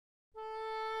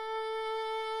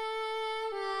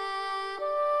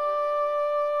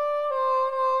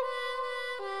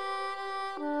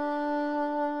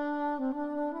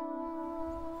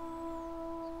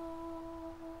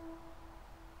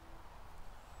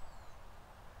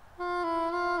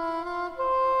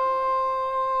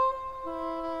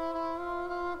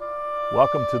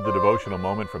Welcome to the Devotional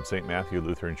Moment from St. Matthew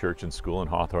Lutheran Church and School in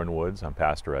Hawthorne Woods. I'm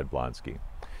Pastor Ed Blonski.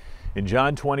 In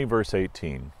John 20, verse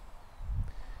 18,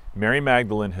 Mary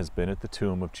Magdalene has been at the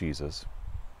tomb of Jesus.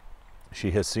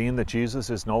 She has seen that Jesus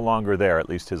is no longer there, at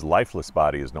least his lifeless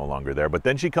body is no longer there. But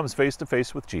then she comes face to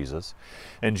face with Jesus,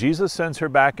 and Jesus sends her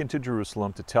back into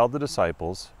Jerusalem to tell the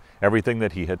disciples everything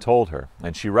that he had told her.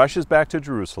 And she rushes back to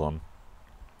Jerusalem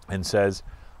and says,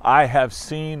 "I have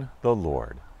seen the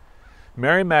Lord."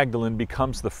 Mary Magdalene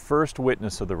becomes the first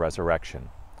witness of the resurrection.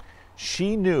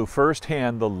 She knew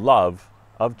firsthand the love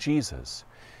of Jesus.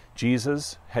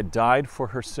 Jesus had died for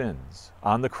her sins.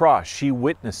 On the cross, she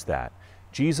witnessed that.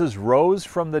 Jesus rose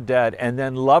from the dead and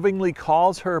then lovingly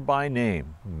calls her by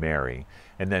name, Mary,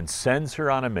 and then sends her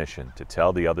on a mission to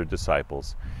tell the other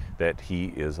disciples that he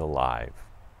is alive.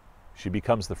 She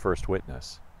becomes the first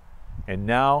witness. And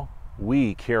now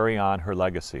we carry on her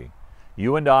legacy.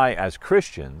 You and I, as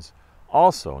Christians,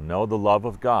 also know the love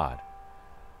of God.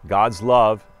 God's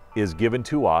love is given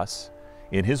to us.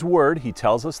 In his word, he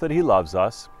tells us that he loves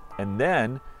us, and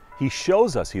then he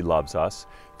shows us he loves us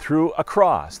through a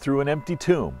cross, through an empty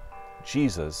tomb.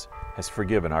 Jesus has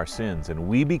forgiven our sins, and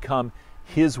we become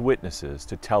his witnesses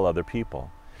to tell other people.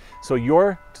 So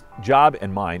your job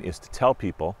and mine is to tell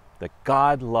people that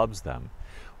God loves them.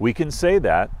 We can say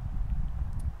that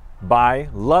by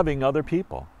loving other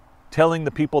people. Telling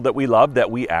the people that we love that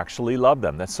we actually love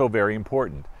them. That's so very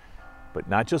important. But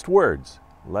not just words.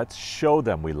 Let's show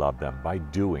them we love them by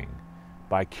doing,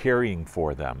 by caring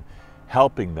for them,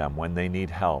 helping them when they need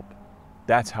help.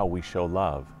 That's how we show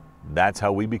love. That's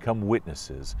how we become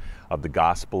witnesses of the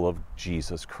gospel of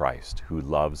Jesus Christ, who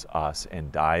loves us and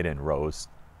died and rose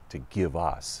to give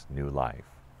us new life.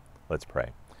 Let's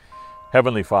pray.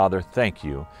 Heavenly Father, thank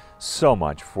you so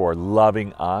much for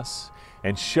loving us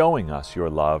and showing us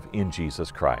your love in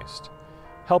Jesus Christ.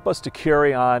 Help us to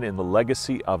carry on in the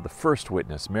legacy of the first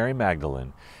witness, Mary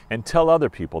Magdalene, and tell other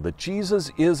people that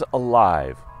Jesus is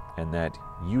alive and that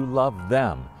you love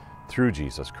them through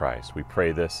Jesus Christ. We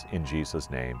pray this in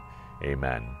Jesus' name.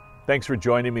 Amen. Thanks for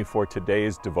joining me for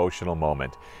today's devotional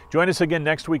moment. Join us again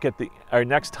next week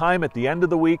next time at the end of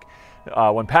the week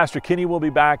when Pastor Kinney will be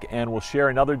back and will share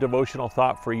another devotional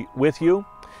thought with you.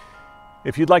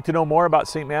 If you'd like to know more about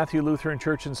St. Matthew Lutheran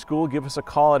Church and School, give us a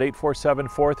call at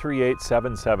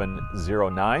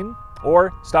 847-438-7709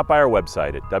 or stop by our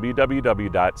website at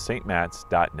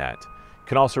www.stmats.net. You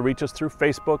can also reach us through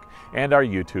Facebook and our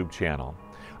YouTube channel.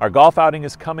 Our golf outing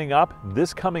is coming up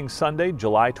this coming Sunday,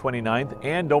 July 29th,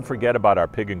 and don't forget about our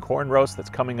pig and corn roast that's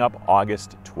coming up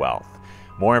August 12th.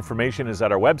 More information is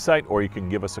at our website, or you can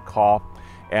give us a call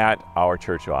at our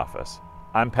church office.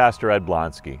 I'm Pastor Ed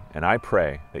Blonski, and I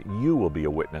pray that you will be a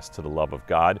witness to the love of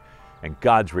God and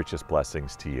God's richest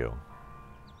blessings to you.